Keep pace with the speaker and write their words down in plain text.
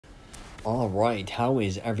All right, how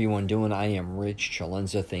is everyone doing? I am Rich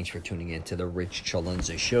CELENZA. Thanks for tuning in to the Rich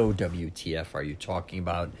CELENZA Show. WTF are you talking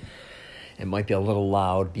about? It might be a little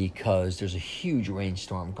loud because there's a huge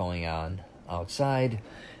rainstorm going on outside.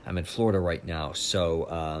 I'm in Florida right now,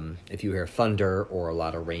 so if you hear thunder or a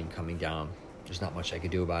lot of rain coming down, there's not much I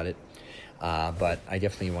could do about it. But I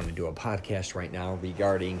definitely want to do a podcast right now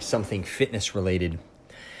regarding something fitness related.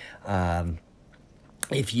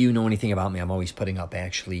 If you know anything about me, I'm always putting up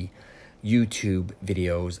actually YouTube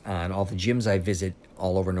videos on all the gyms I visit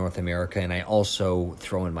all over North America, and I also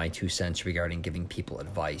throw in my 2 cents regarding giving people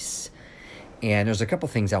advice. And there's a couple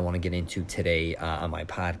things I want to get into today on my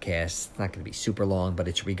podcast. It's not going to be super long, but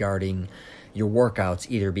it's regarding your workouts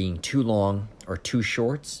either being too long or too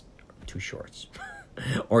short.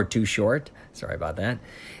 Or too short. Sorry about that.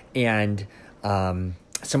 And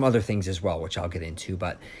some other things as well, which I'll get into.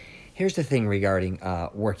 But here's the thing regarding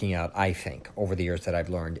working out, I think, over the years that I've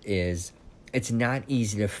learned is it's not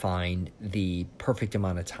easy to find the perfect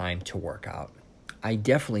amount of time to work out. I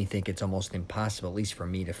definitely think it's almost impossible, at least for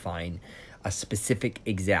me, to find a specific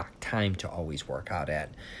exact time to always work out at.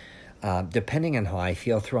 Depending on how I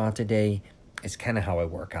feel throughout the day is kind of how I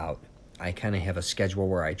work out. I kind of have a schedule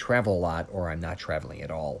where I travel a lot or I'm not traveling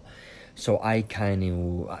at all. So I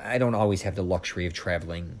don't always have the luxury of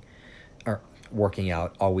traveling or working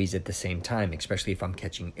out always at the same time, especially if I'm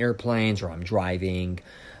catching airplanes or I'm driving.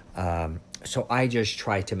 So I just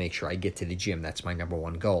try to make sure I get to the gym. That's my number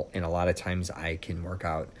one goal. And a lot of times I can work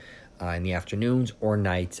out in the afternoons or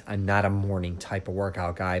nights. I'm not a morning type of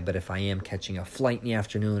workout guy, but if I am catching a flight in the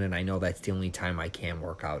afternoon and I know that's the only time I can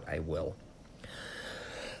work out, I will.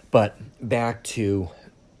 But back to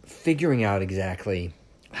figuring out exactly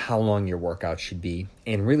how long your workout should be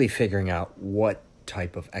and really figuring out what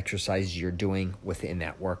type of exercises you're doing within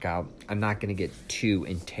that workout. I'm not going to get too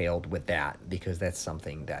entailed with that because that's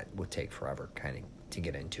something that would take forever kind of to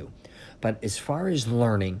get into. But as far as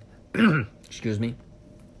learning,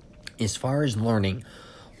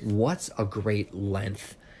 what's a great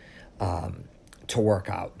length to work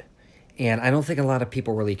out? And I don't think a lot of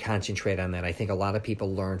people really concentrate on that. I think a lot of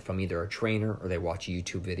people learn from either a trainer or they watch a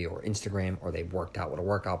YouTube video or Instagram or they've worked out with a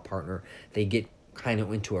workout partner. They get kind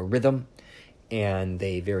of into a rhythm and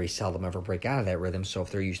they very seldom ever break out of that rhythm. So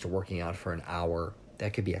if they're used to working out for an hour,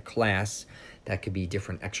 that could be a class. That could be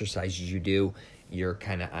different exercises you do. You're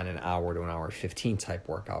kind of on an hour to an hour 15 type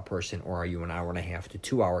workout person, or are you an hour and a half to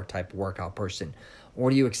 2 hour type workout person?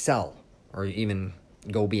 Or do you excel or even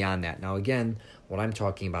go beyond that? Now, again, what I'm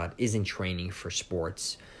talking about isn't training for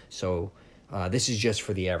sports. So this is just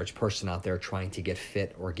for the average person out there trying to get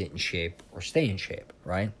fit or get in shape or stay in shape,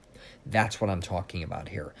 right? That's what I'm talking about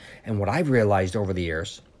here. And what I've realized over the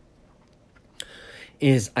years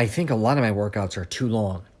is I think a lot of my workouts are too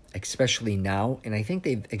long, especially now. And I think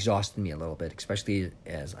they've exhausted me a little bit, especially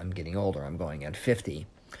as I'm getting older. I'm going at 50.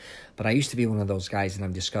 But I used to be one of those guys, and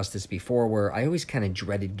I've discussed this before, where I always kind of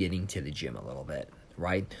dreaded getting to the gym a little bit,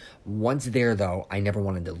 right? Once there, though, I never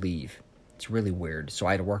wanted to leave. It's really weird. So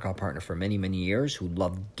I had a workout partner for many, many years who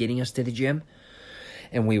loved getting us to the gym.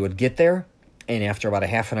 And we would get there, and after about a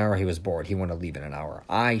half an hour, he was bored. He wanted to leave in an hour.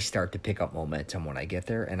 I start to pick up momentum when I get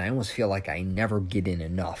there, and I almost feel like I never get in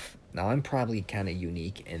enough. Now, I'm probably kind of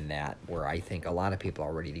unique in that, where I think a lot of people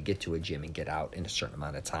are ready to get to a gym and get out in a certain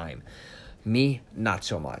amount of time. Me, not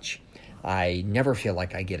so much. I never feel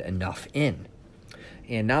like I get enough in.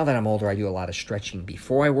 And now that I'm older, I do a lot of stretching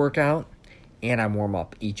before I work out, and I warm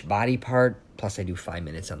up each body part, plus I do 5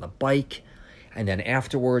 minutes on the bike. And then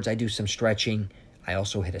afterwards, I do some stretching. I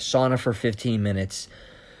also hit a sauna for 15 minutes.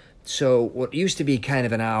 So what used to be kind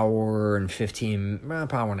of an hour and 15,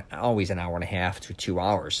 probably always an hour and a half to 2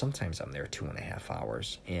 hours. Sometimes I'm there 2.5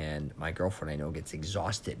 hours. And my girlfriend, I know, gets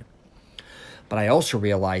exhausted. But I also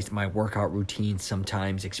realized my workout routine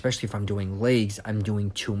sometimes, especially if I'm doing legs, I'm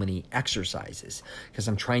doing too many exercises because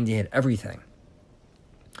I'm trying to hit everything.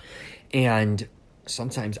 And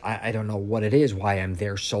sometimes I don't know what it is, why I'm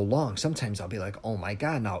there so long. Sometimes I'll be like, oh my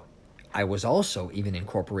God. Now, I was also even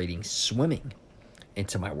incorporating swimming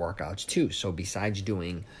into my workouts too. So besides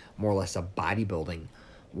doing more or less a bodybuilding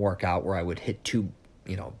workout where I would hit two,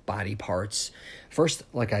 body parts. First,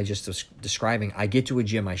 like I just was describing, I get to a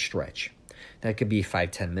gym, I stretch. That could be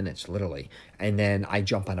 5-10 minutes, literally. And then I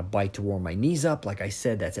jump on a bike to warm my knees up. Like I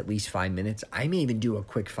said, that's at least 5 minutes. I may even do a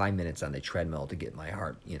quick 5 minutes on the treadmill to get my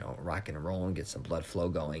heart, rocking and rolling, get some blood flow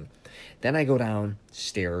going. Then I go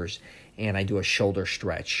downstairs and I do a shoulder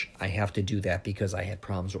stretch. I have to do that because I had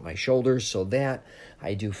problems with my shoulders. So that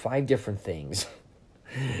I do 5 different things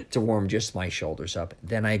to warm just my shoulders up.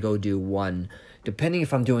 Then I go do one, depending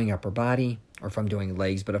if I'm doing upper body or if I'm doing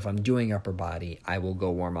legs, but if I'm doing upper body, I will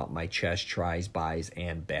go warm up my chest, tris, bis,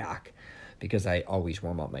 and back, because I always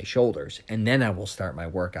warm up my shoulders. And then I will start my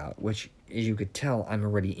workout, which, as you could tell, I'm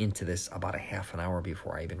already into this about a half an hour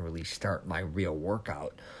before I even really start my real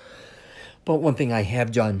workout. But one thing I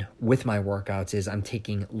have done with my workouts is I'm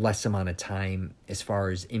taking less amount of time as far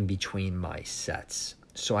as in between my sets.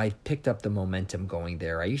 So I've picked up the momentum going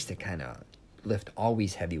there. I used to kind of lift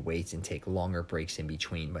always heavy weights and take longer breaks in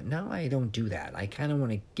between, but now I don't do that. I kind of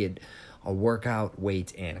want to get a workout,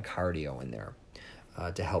 weight, and cardio in there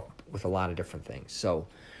to help with a lot of different things. So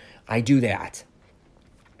I do that.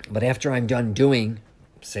 But after I'm done doing,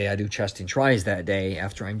 say I do chest and tris that day,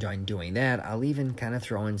 after I'm done doing that, I'll even kind of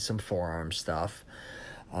throw in some forearm stuff.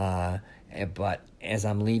 But as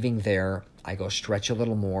I'm leaving there, I go stretch a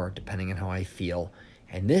little more depending on how I feel.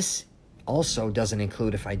 And this also doesn't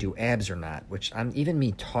include if I do abs or not, which even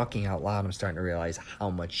me talking out loud, I'm starting to realize how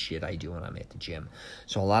much shit I do when I'm at the gym.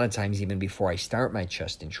 So a lot of times, even before I start my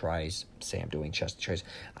chest and tris, say I'm doing chest and tris,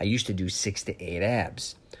 I used to do 6 to 8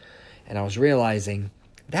 abs. And I was realizing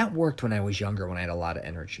that worked when I was younger, when I had a lot of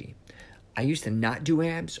energy. I used to not do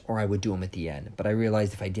abs, or I would do them at the end. But I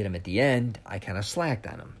realized if I did them at the end, I kind of slacked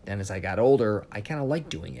on them. Then as I got older, I kind of liked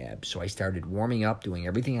doing abs. So I started warming up, doing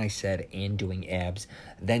everything I said, and doing abs,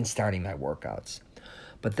 then starting my workouts.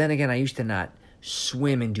 But then again, I used to not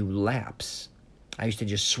swim and do laps. I used to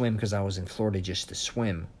just swim because I was in Florida just to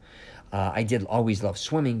swim. I did always love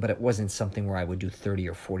swimming, but it wasn't something where I would do 30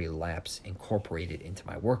 or 40 laps incorporated into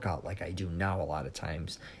my workout like I do now a lot of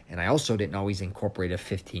times. And I also didn't always incorporate a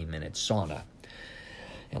 15-minute sauna.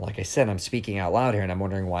 And like I said, I'm speaking out loud here, and I'm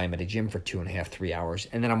wondering why I'm at a gym for 2.5, 3 hours.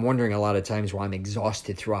 And then I'm wondering a lot of times why I'm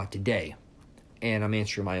exhausted throughout the day. And I'm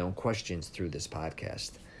answering my own questions through this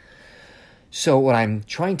podcast. So what I'm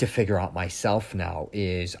trying to figure out myself now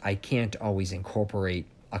is I can't always incorporate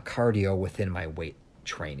a cardio within my weight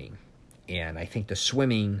training. And I think the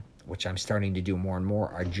swimming, which I'm starting to do more and more,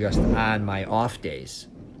 are just on my off days.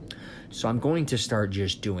 So I'm going to start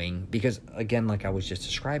just doing, because again, like I was just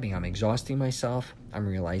describing, I'm exhausting myself. I'm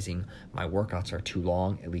realizing my workouts are too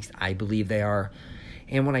long. At least I believe they are.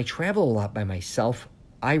 And when I travel a lot by myself,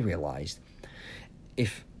 I realized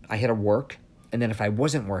if I had to work, and then if I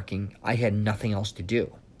wasn't working, I had nothing else to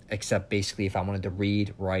do, except basically if I wanted to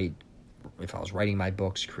read, write, if I was writing my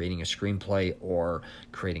books, creating a screenplay, or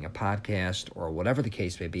creating a podcast, or whatever the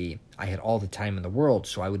case may be, I had all the time in the world.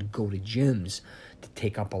 So I would go to gyms to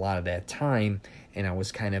take up a lot of that time, and I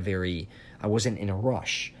was kind of I wasn't in a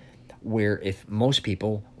rush. Where if most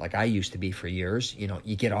people, like I used to be for years,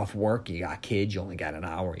 you get off work, you got kids, you only got an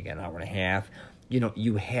hour, you got an hour and a half,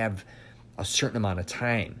 you have a certain amount of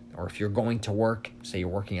time. Or if you're going to work, say you're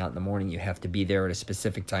working out in the morning, you have to be there at a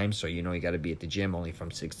specific time, so you got to be at the gym only from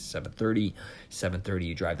 6 to 7:30. 7:30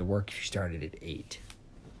 you drive to work if you started at 8.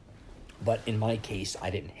 But in my case, I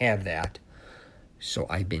didn't have that, so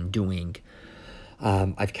I've been doing,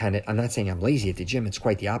 I'm not saying I'm lazy at the gym, it's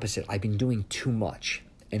quite the opposite. I've been doing too much,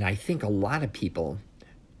 and I think a lot of people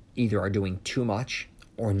either are doing too much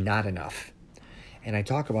or not enough. And I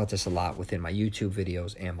talk about this a lot within my YouTube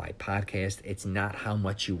videos and my podcast. It's not how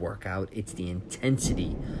much you work out. It's the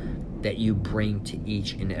intensity that you bring to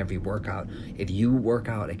each and every workout. If you work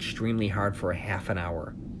out extremely hard for a half an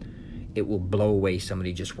hour, it will blow away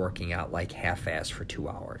somebody just working out like half-assed for 2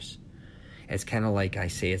 hours. It's kind of like I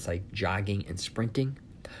say, it's like jogging and sprinting.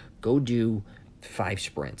 Go do 5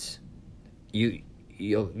 sprints.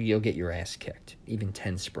 You'll get your ass kicked. Even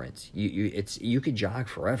 10 sprints. You could jog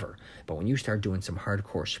forever, but when you start doing some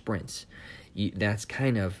hardcore sprints, that's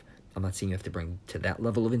kind of, I'm not saying you have to bring to that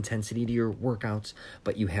level of intensity to your workouts,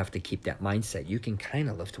 but you have to keep that mindset. You can kind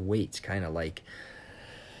of lift weights, kind of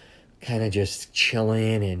just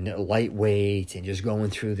chilling and lightweight and just going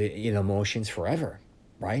through the motions forever,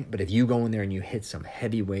 right? But if you go in there and you hit some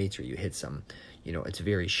heavy weights, or you hit some, it's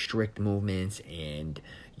very strict movements, and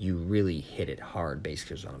you really hit it hard,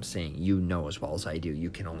 basically is what I'm saying. As well as I do, you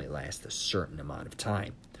can only last a certain amount of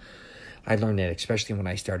time. I learned that especially when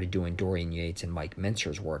I started doing Dorian Yates and Mike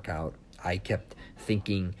Mentzer's workout. I kept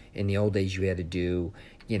thinking in the old days you had to do,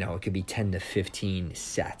 it could be 10 to 15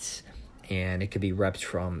 sets, and it could be reps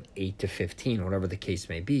from 8 to 15, whatever the case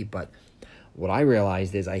may be. But what I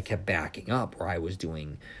realized is I kept backing up, where I was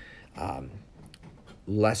doing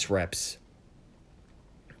less reps,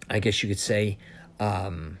 I guess you could say,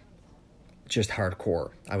 just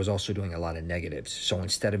hardcore. I was also doing a lot of negatives. So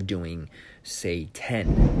instead of doing, say,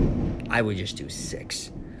 10, I would just do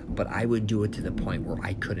 6. but I would do it to the point where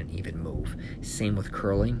I couldn't even move. Same with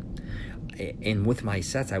curling. And with my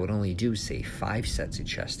sets, I would only do, say, 5 sets of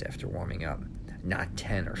chest after warming up, not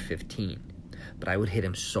 10 or 15. But I would hit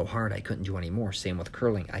him so hard I couldn't do any more. Same with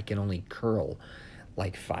curling. I can only curl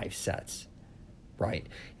like 5 sets, right?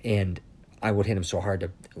 And I would hit him so hard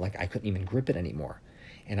I couldn't even grip it anymore.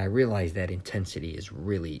 And I realized that intensity is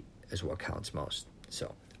what counts most.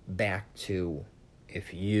 So back to,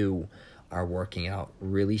 if you are working out,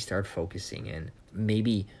 really start focusing in,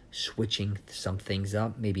 maybe switching some things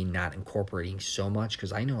up, maybe not incorporating so much,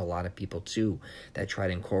 because I know a lot of people too that try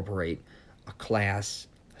to incorporate a class,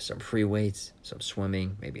 some free weights, some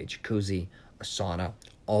swimming, maybe a jacuzzi, a sauna,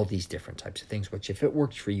 all these different types of things, which if it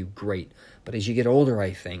works for you, great. But as you get older,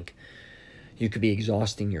 I think you could be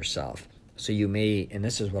exhausting yourself. So you may, and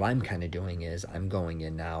this is what I'm kind of doing, is I'm going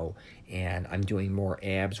in now and I'm doing more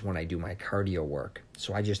abs when I do my cardio work.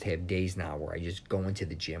 So I just have days now where I just go into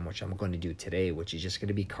the gym, which I'm going to do today, which is just going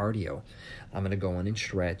to be cardio. I'm going to go in and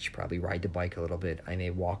stretch, probably ride the bike a little bit. I may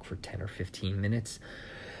walk for 10 or 15 minutes.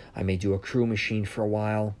 I may do a crew machine for a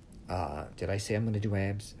while. Did I say I'm going to do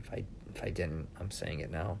abs? If I didn't, I'm saying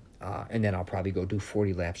it now. And then I'll probably go do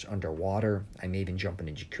 40 laps underwater. I may even jump in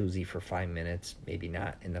a jacuzzi for 5 minutes, maybe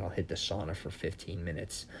not. And then I'll hit the sauna for 15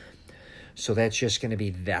 minutes. So that's just going to be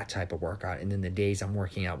that type of workout. And then the days I'm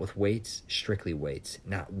working out with weights, strictly weights,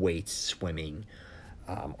 not weights swimming,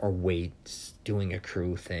 or weights doing a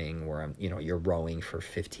crew thing where you're rowing for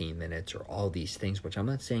 15 minutes, or all these things, which I'm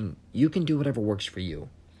not saying you can do whatever works for you,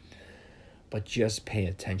 but just pay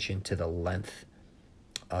attention to the length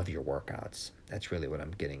of your workouts. That's really what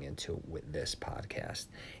I'm getting into with this podcast.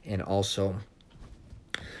 And also,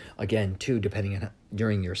 again, too, depending on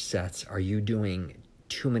during your sets, are you doing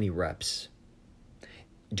too many reps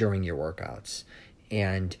during your workouts?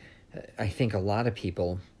 And I think a lot of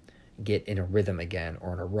people get in a rhythm again,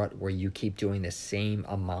 or in a rut where you keep doing the same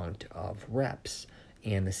amount of reps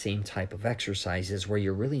and the same type of exercises where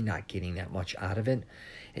you're really not getting that much out of it.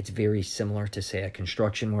 It's very similar to, say, a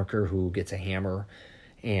construction worker who gets a hammer,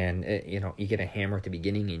 and you get a hammer at the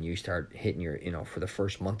beginning and you start hitting your, for the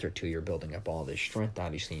first month or two, you're building up all this strength,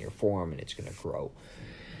 obviously, in your forearm, and it's going to grow.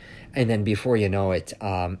 And then before you know it,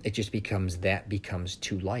 it just becomes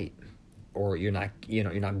too light, or you're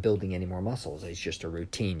not building any more muscles. It's just a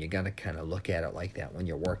routine. You got to kind of look at it like that when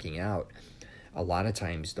you're working out. A lot of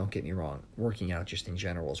times, don't get me wrong, working out just in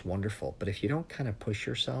general is wonderful. But if you don't kind of push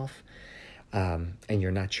yourself, and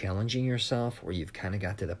you're not challenging yourself, or you've kind of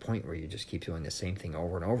got to the point where you just keep doing the same thing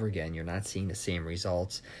over and over again, you're not seeing the same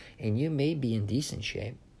results, and you may be in decent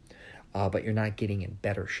shape, but you're not getting in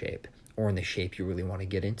better shape, or in the shape you really want to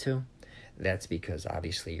get into. That's because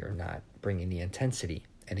obviously you're not bringing the intensity.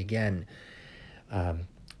 And again,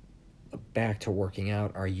 back to working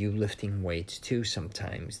out, are you lifting weights too?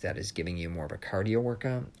 Sometimes that is giving you more of a cardio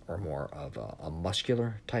workout, or more of a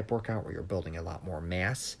muscular type workout where you're building a lot more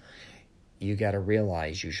mass. You got to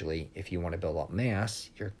realize, usually, if you want to build up mass,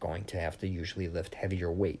 you're going to have to usually lift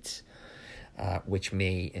heavier weights, which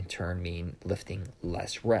may in turn mean lifting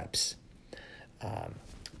less reps.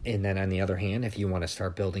 And then on the other hand, if you want to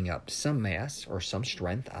start building up some mass or some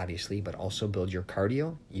strength, obviously, but also build your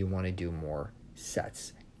cardio, you want to do more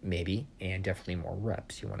sets, maybe, and definitely more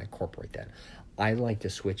reps. You want to incorporate that. I like to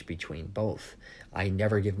switch between both. I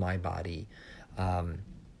never give my body,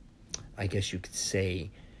 I guess you could say,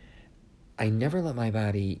 I never let my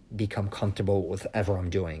body become comfortable with whatever I'm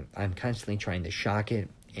doing. I'm constantly trying to shock it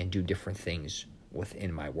and do different things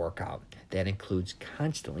within my workout. That includes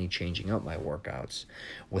constantly changing up my workouts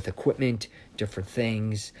with equipment, different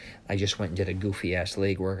things. I just went and did a goofy-ass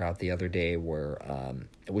leg workout the other day where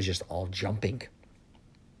it was just all jumping.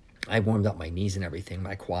 I warmed up my knees and everything,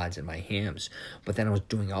 my quads and my hams, but then I was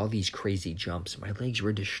doing all these crazy jumps. My legs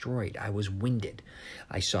were destroyed. I was winded.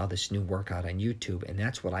 I saw this new workout on YouTube, and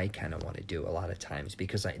that's what I kind of want to do a lot of times,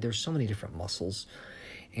 because there's so many different muscles,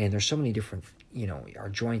 and there's so many different, our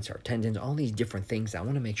joints, our tendons, all these different things. I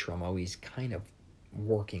want to make sure I'm always kind of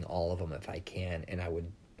working all of them if I can, and I would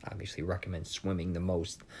obviously recommend swimming the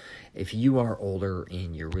most. If you are older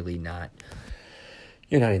and you're really not...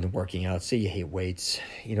 You're not into working out, say you hate weights,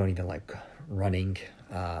 you don't even like running,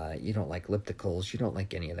 you don't like ellipticals, you don't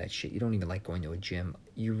like any of that shit, you don't even like going to a gym,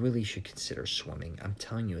 you really should consider swimming. I'm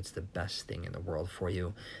telling you, it's the best thing in the world for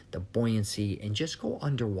you. The buoyancy, and just go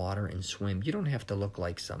underwater and swim. You don't have to look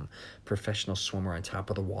like some professional swimmer on top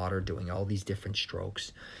of the water doing all these different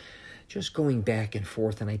strokes. Just going back and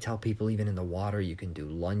forth, and I tell people even in the water, you can do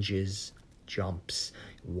lunges, jumps,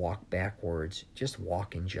 walk backwards, just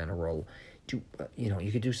walk in general.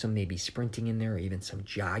 you could do some maybe sprinting in there, or even some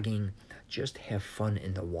jogging. Just have fun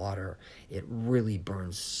in the water. It really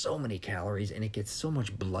burns so many calories, and it gets so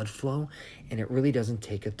much blood flow, and it really doesn't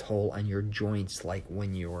take a toll on your joints like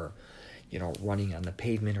when you're, running on the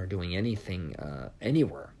pavement or doing anything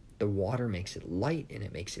anywhere. The water makes it light, and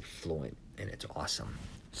it makes it fluent, and it's awesome.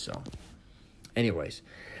 So, anyways,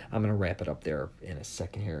 I'm going to wrap it up there in a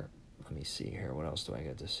second here. Let me see here. What else do I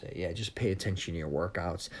got to say? Yeah, just pay attention to your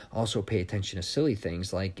workouts. Also pay attention to silly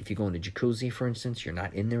things like if you go in a jacuzzi, for instance, you're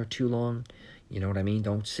not in there too long. You know what I mean?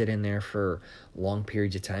 Don't sit in there for long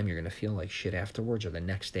periods of time. You're going to feel like shit afterwards or the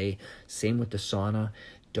next day. Same with the sauna.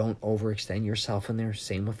 Don't overextend yourself in there.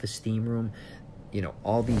 Same with the steam room.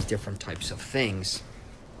 All these different types of things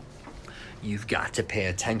you've got to pay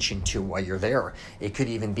attention to while you're there. It could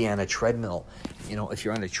even be on a treadmill. If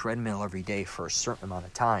you're on a treadmill every day for a certain amount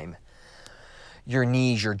of time, your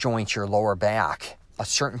knees, your joints, your lower back, a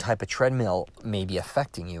certain type of treadmill may be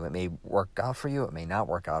affecting you. It may work out for you. It may not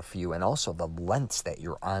work out for you. And also the lengths that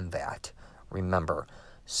you're on that, remember.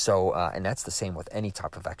 So, and that's the same with any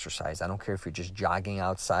type of exercise. I don't care if you're just jogging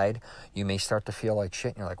outside. You may start to feel like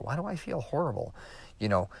shit. And you're like, why do I feel horrible?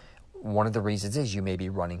 One of the reasons is you may be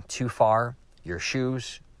running too far, your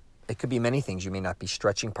shoes. It could be many things. You may not be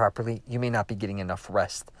stretching properly. You may not be getting enough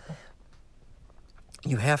rest.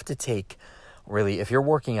 You have to take, really, if you're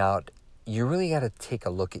working out, you really got to take a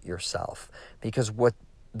look at yourself, because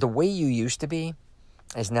the way you used to be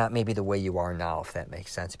is not maybe the way you are now, if that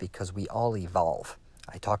makes sense, because we all evolve.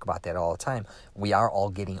 I talk about that all the time. We are all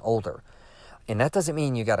getting older. And that doesn't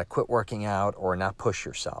mean you got to quit working out or not push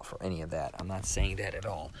yourself or any of that. I'm not saying that at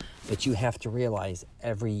all. But you have to realize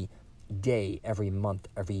every day, every month,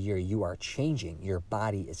 every year, you are changing. Your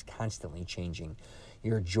body is constantly changing.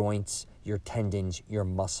 Your joints, your tendons, your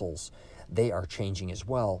muscles, they are changing as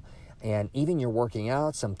well. And even your working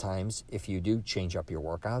out sometimes, if you do change up your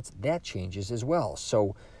workouts, that changes as well.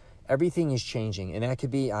 So everything is changing, and that could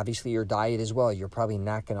be obviously your diet as well. You're probably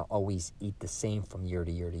not going to always eat the same from year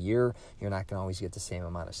to year to year. You're not going to always get the same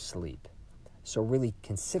amount of sleep. So really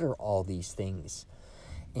consider all these things,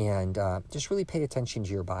 and just really pay attention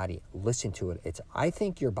to your body. Listen to it. I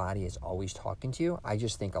think your body is always talking to you. I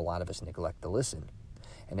just think a lot of us neglect to listen,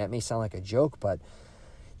 and that may sound like a joke, but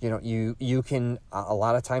you can, a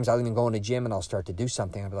lot of times I'll even go in the gym and I'll start to do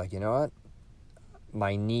something. I'll be like, you know what?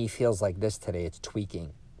 My knee feels like this today. It's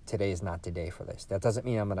tweaking. Today is not the day for this. That doesn't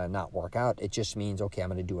mean I'm going to not work out. It just means, okay, I'm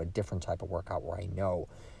going to do a different type of workout where I know,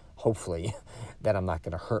 hopefully, that I'm not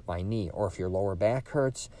going to hurt my knee. Or if your lower back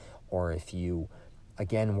hurts, or if you,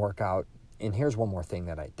 again, work out. And here's one more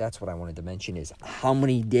thing that's what I wanted to mention is how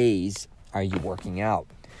many days are you working out?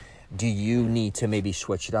 Do you need to maybe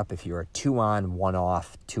switch it up? If you're a 2 on, 1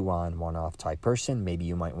 off, 2 on, 1 off type person, maybe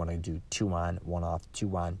you might want to do 2 on, 1 off,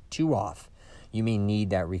 2 on, 2 off. You may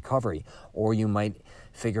need that recovery. Or you might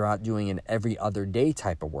figure out doing an every other day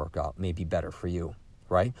type of workout may be better for you,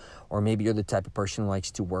 right? Or maybe you're the type of person who likes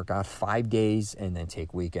to work out 5 days and then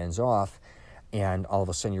take weekends off, and all of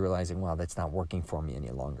a sudden you're realizing, wow, that's not working for me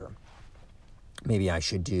any longer. Maybe I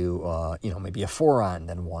should do, maybe a 4 on,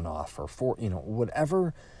 then 1 off, or 4,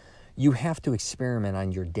 whatever. You have to experiment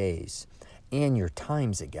on your days and your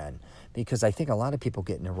times again, because I think a lot of people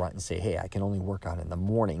get in a rut and say, hey, I can only work out in the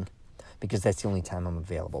morning because that's the only time I'm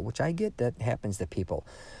available, which I get that happens to people.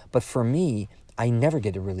 But for me, I never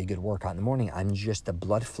get a really good workout in the morning. I'm just a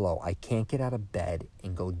blood flow. I can't get out of bed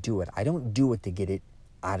and go do it. I don't do it to get it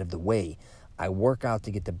out of the way. I work out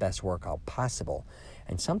to get the best workout possible.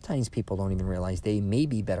 And sometimes people don't even realize they may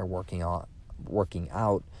be better working out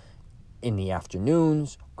in the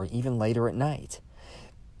afternoons or even later at night.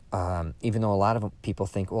 Even though a lot of people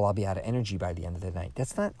think, well, I'll be out of energy by the end of the night.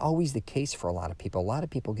 That's not always the case for a lot of people. A lot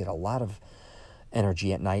of people get a lot of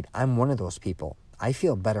energy at night. I'm one of those people. I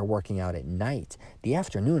feel better working out at night. The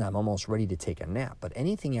afternoon, I'm almost ready to take a nap. But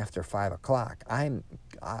anything after 5 o'clock, I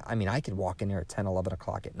could walk in there at 10, 11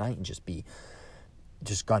 o'clock at night and just be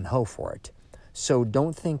gung-ho for it. So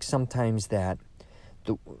don't think sometimes that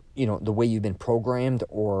the way you've been programmed,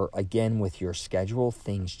 or again with your schedule,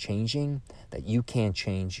 things changing, that you can't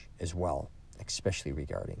change as well, especially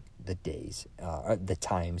regarding the days, the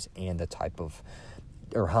times, and the type of,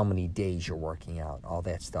 or how many days you're working out. All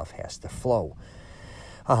that stuff has to flow.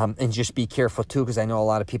 And just be careful too, because I know a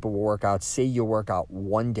lot of people will work out. Say you work out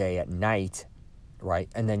one day at night, right?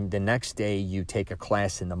 And then the next day you take a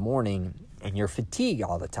class in the morning and you're fatigued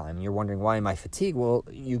all the time. You're wondering, why am I fatigued? Well,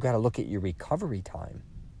 you got to look at your recovery time,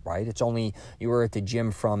 right? It's only, you were at the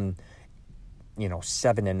gym from,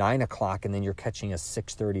 7 to 9 o'clock, and then you're catching a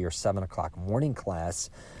 6:30 or 7 o'clock morning class.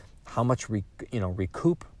 How much,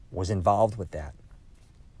 recoup was involved with that?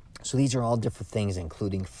 So these are all different things,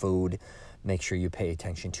 including food. Make sure you pay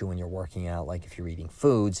attention to when you're working out. Like if you're eating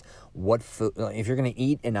foods, what food, if you're going to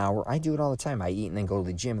eat an hour, I do it all the time. I eat and then go to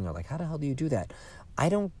the gym, and they're like, how the hell do you do that?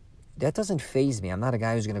 That doesn't faze me. I'm not a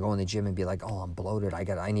guy who's going to go in the gym and be like, oh, I'm bloated.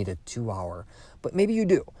 I need a 2-hour. But maybe you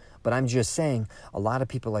do. But I'm just saying, a lot of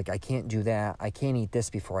people are like, I can't do that. I can't eat this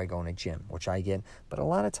before I go in a gym, which I get. But a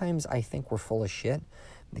lot of times I think we're full of shit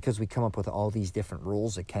because we come up with all these different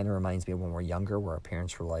rules. It kind of reminds me of when we're younger, where our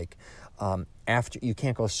parents were like, after you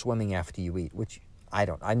can't go swimming after you eat, which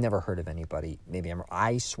I've never heard of anybody.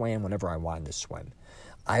 I swam whenever I wanted to swim.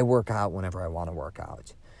 I work out whenever I want to work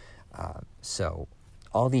out. So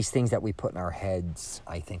all these things that we put in our heads,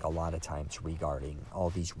 I think a lot of times regarding all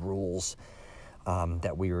these rules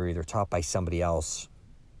that we were either taught by somebody else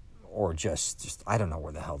or just I don't know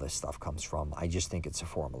where the hell this stuff comes from. I just think it's a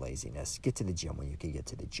form of laziness. Get to the gym when you can get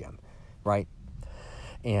to the gym, right?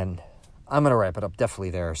 And I'm going to wrap it up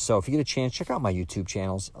definitely there. So if you get a chance, check out my YouTube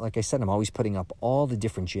channels. Like I said, I'm always putting up all the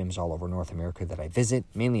different gyms all over North America that I visit,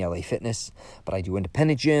 mainly LA Fitness, but I do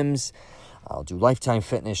independent gyms. I'll do Lifetime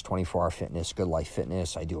Fitness, 24 Hour Fitness, Good Life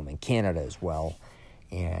Fitness. I do them in Canada as well.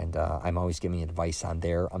 And I'm always giving advice on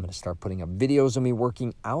there. I'm going to start putting up videos of me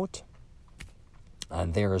working out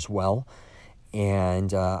on there as well.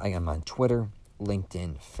 And I am on Twitter,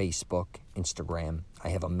 LinkedIn, Facebook, Instagram. I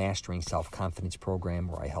have a Mastering Self-Confidence program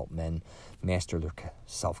where I help men master their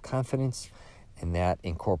self-confidence, and that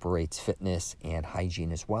incorporates fitness and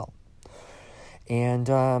hygiene as well. And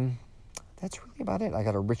that's really about it. I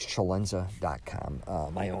got a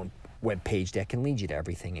richcelenza.com, my own webpage that can lead you to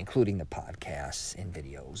everything, including the podcasts and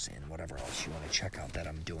videos and whatever else you want to check out that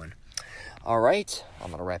I'm doing. All right, I'm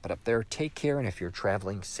going to wrap it up there. Take care, and if you're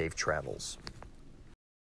traveling, safe travels.